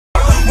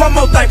One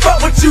more thing,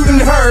 fuck what you done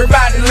heard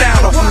about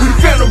Atlanta. We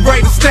finna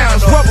break the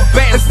standards, rubber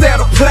band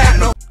instead of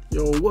platinum.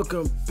 Yo,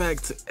 welcome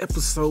back to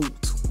episode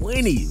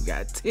 20. We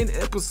got 10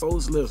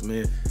 episodes left,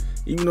 man.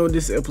 Even though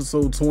this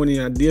episode 20,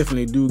 I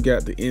definitely do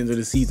got the end of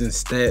the season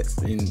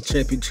stats and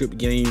championship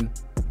game,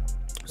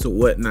 so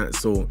whatnot.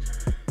 So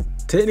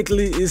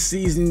technically, it's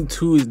season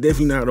 2 is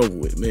definitely not over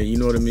with, man. You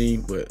know what I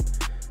mean? But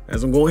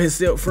as I'm going ahead and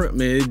say up front,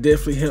 man, it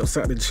definitely helps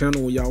out the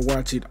channel when y'all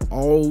watch it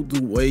all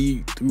the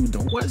way through.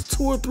 Don't watch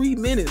 2 or 3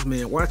 minutes,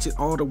 man. Watch it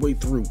all the way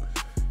through.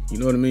 You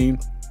know what I mean?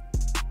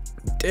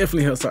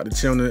 Definitely helps out the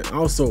channel.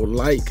 Also,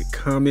 like,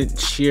 comment,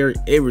 share,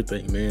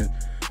 everything, man.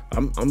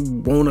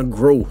 I'm wanna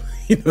grow.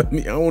 You know what I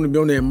mean? I want to be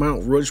on that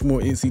Mount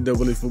Rushmore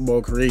NCAA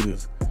football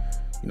creators.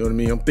 You know what I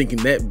mean? I'm thinking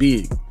that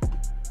big.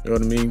 You know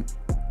what I mean?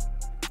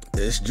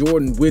 That's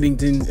Jordan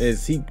Whittington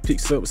as he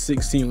picks up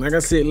 16. Like I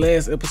said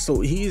last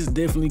episode, he is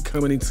definitely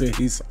coming into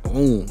his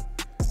own.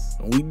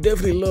 And we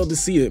definitely love to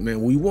see it,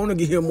 man. We want to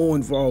get him more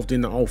involved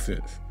in the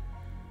offense.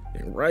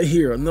 And right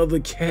here, another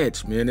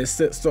catch, man. That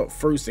sets up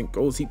first and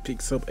goes. He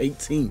picks up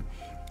 18.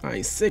 All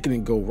right, second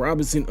and goal.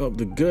 Robinson up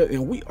the gut,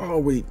 and we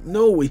already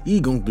know what he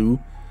gonna do.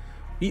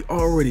 We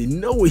already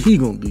know what he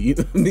gonna do. You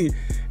know what I mean?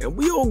 And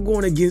we all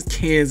going against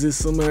Kansas,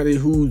 somebody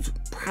who's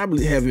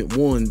probably haven't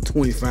won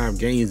 25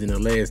 games in the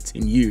last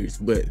 10 years.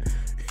 But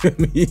I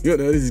mean, you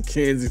know, this is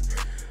Kansas.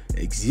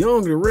 X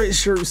Young, the red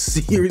shirt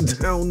senior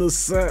down the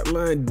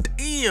sideline.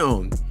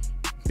 Damn,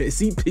 as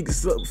he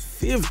picks up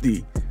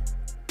 50.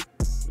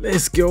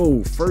 Let's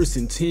go. First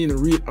and 10,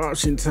 read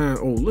option time.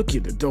 Oh, look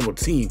at the double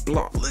team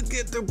block. Look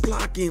at the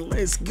blocking.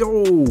 Let's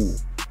go.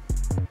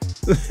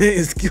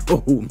 Let's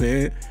go,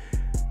 man.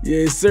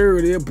 Yes,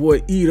 sir. That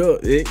boy eat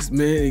up.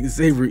 Man,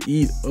 Xavier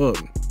eat up.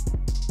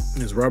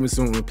 As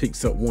Robinson only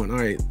picks up 1. All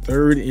right,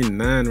 3rd and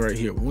 9 right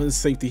here. One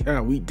safety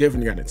high. We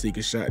definitely got to take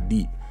a shot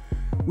deep.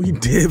 We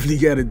definitely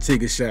got to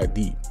take a shot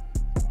deep.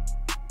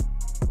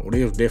 Oh,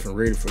 they was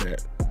definitely ready for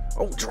that.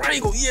 Oh,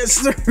 triangle, yes,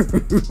 sir.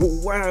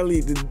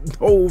 Wiley, the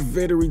whole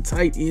veteran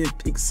tight end,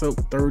 picks up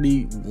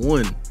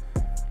 31.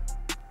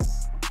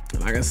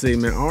 Like I say,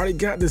 man, I already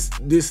got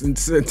this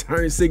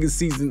entire second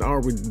season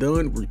already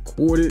done,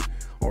 recorded,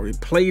 already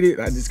played it.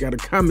 I just got to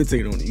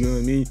commentate on it. You know what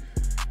I mean?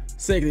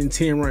 2nd and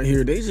 10 right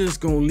here. They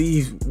just gonna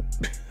leave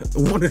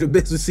one of the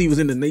best receivers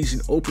in the nation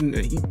open,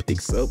 and he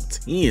picks up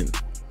 10.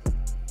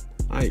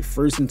 All right,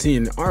 1st and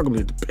 10,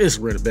 arguably the best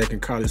running back in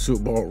college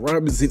football.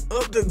 Robinson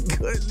up the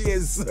gut,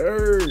 yes,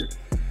 sir.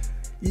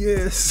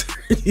 Yes,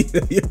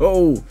 sir.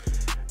 Yo,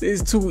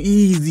 it's too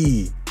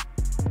easy.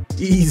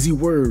 Easy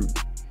word.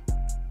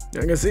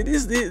 Like I said,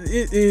 it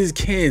is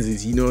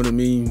Kansas, you know what I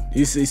mean?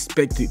 It's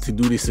expected to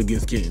do this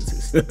against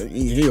Kansas.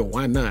 Hell,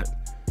 why not?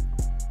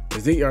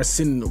 As they are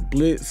sending a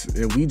blitz,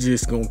 and we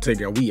just gonna take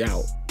it. We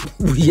out.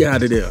 We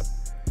out of there.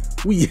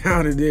 We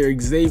out of there.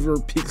 Xavier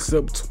picks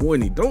up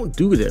 20. Don't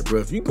do that,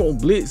 bro. If you gonna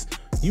blitz,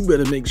 you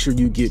better make sure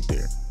you get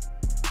there.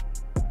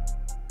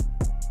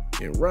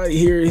 And right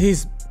here,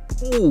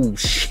 oh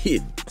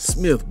shit,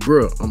 Smith,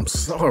 bro. I'm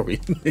sorry.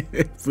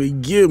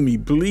 Forgive me,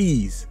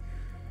 please.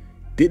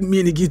 Didn't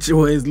mean to get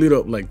your ass lit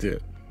up like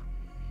that.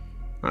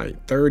 All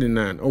right, 3rd and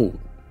 9. Oh,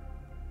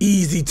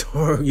 easy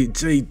target.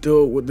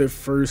 J-Dub with the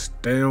first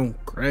down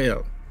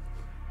grab.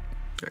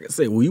 Like I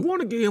say, we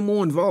want to get him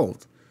more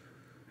involved.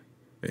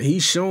 And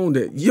he's shown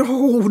that, yo,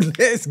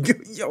 let's go.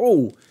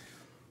 Yo,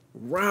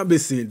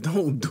 Robinson,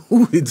 don't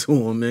do it to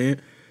him,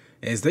 man.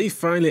 As they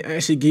finally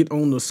actually get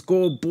on the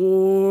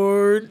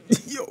scoreboard.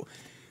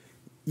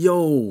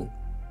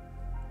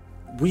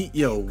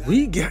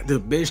 We got the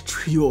best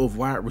trio of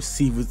wide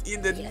receivers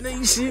in the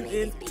nation,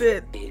 and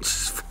that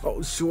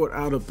falls short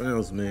out of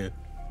bounds, man.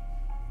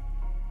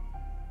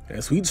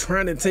 As we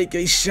trying to take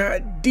a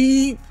shot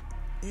deep.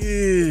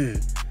 Yeah.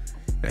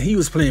 Now, he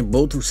was playing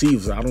both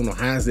receivers. I don't know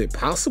how is it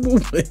possible,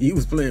 but he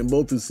was playing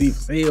both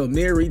receivers. Hail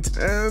Mary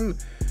time.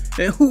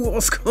 And who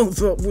else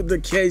comes up with the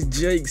catch?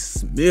 Jake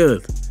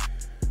Smith.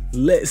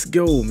 Let's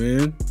go,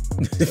 man.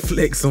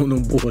 Flex on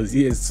them boys.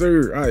 Yes,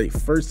 sir. All right,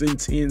 1st and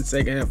 10,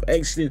 second half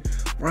action.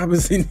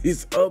 Robinson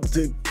is up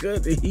to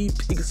cut, and he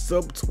picks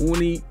up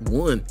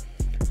 21.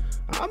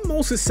 Our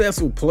most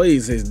successful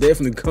plays has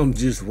definitely come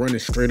just running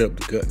straight up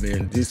the gut,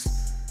 man. Just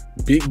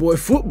big boy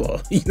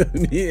football. You know what I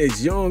mean?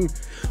 It's young.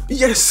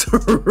 Yes,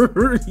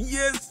 sir.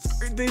 Yes,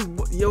 sir.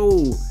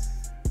 Yo,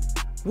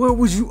 where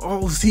was you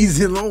all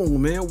season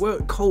long, man?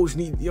 What coach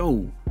need?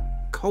 Yo,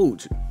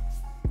 coach.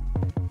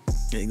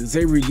 And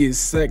Xavier gets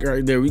sacked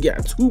right there. We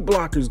got 2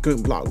 blockers,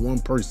 couldn't block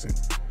 1 person.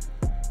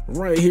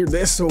 Right here,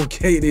 that's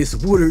okay. This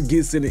Woodard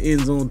gets in the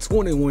end zone,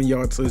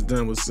 21-yard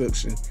touchdown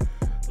reception.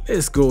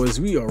 Let's go as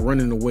we are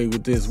running away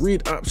with this.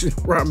 Read option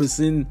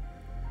Robinson.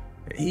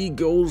 He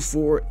goes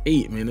for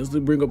 8, man. Let's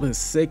bring up a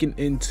 2nd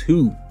and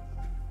 2.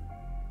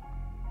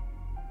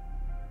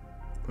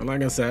 But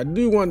like I said, I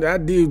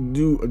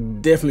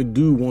definitely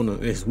do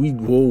want to, as we,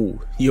 whoa,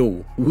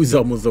 yo, we was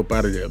almost up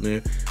out of there,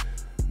 man.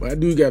 But I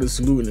do got to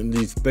salute and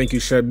just thank you,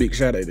 big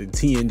shout out to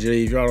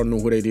TNJ. If y'all don't know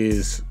what it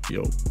is,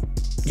 yo,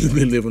 you've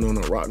been living on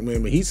a rock,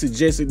 man. But he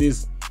suggested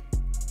this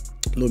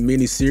little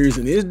mini series,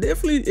 and it's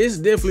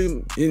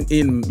definitely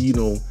in you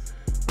know,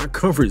 my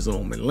comfort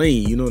zone, my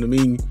lane. You know what I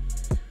mean?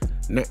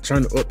 Not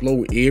trying to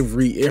upload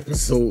every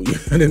episode. You know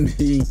what I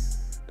mean?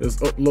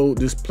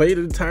 Just play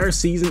the entire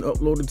season,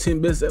 upload the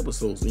 10 best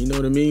episodes. You know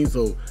what I mean?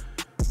 So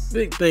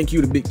big thank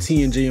you to Big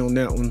T and J on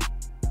that one.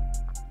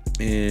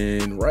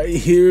 And right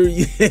here,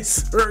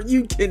 yes sir,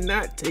 you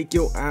cannot take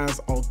your eyes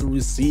off the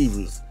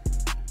receivers.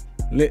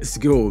 Let's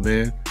go,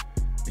 man.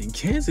 And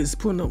Kansas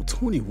putting up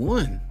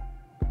 21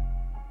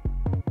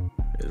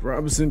 as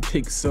Robinson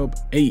picks up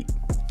 8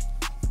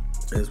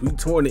 as we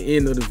toward the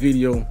end of the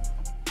video.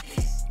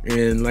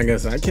 And like I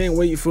said, I can't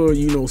wait for,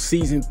 you know,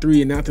 season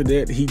 3. And after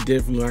that, he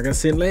definitely, like I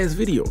said last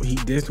video, he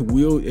definitely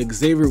will,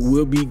 Xavier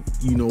will be,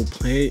 you know,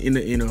 playing in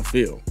the NFL.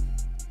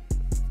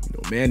 You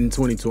know, Madden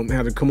 22, I'm gonna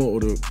have to come up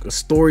with a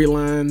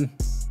storyline.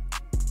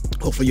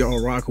 Hopefully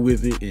y'all rock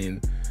with it.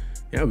 And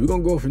yeah, we're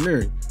gonna go from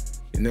there.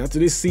 And after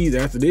this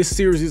season, after this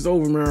series is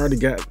over, man, I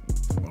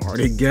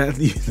already got,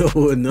 you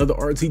know, another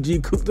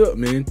RTG cooked up,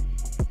 man.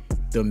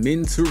 The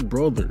Mentor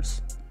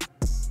Brothers.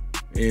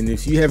 And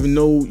if you haven't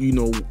know, you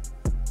know,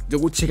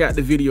 go check out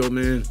the video,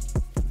 man.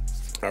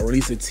 I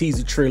released a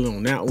teaser trailer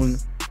on that one.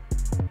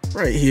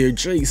 Right here,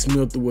 Jay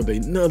Smith with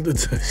another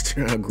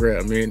touchdown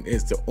grab, man.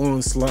 As the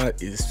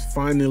onslaught is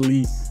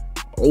finally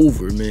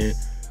over, man.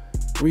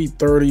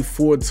 330,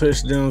 4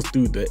 touchdowns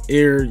through the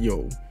air,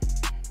 yo.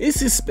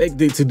 It's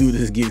expected to do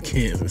this against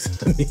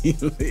Kansas. I mean,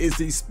 it's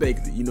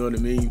expected, you know what I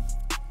mean?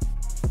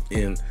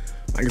 And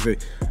like I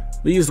said,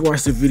 please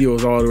watch the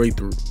videos all the way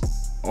through.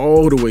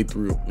 All the way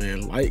through,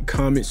 man. Like,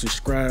 comment,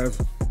 subscribe.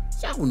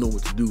 Y'all know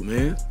what to do,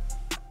 man.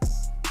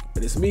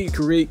 But it's me,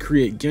 Create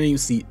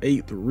Games,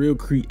 C8, the real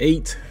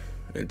create.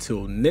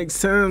 Until next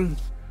time,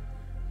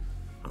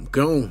 I'm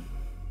gone.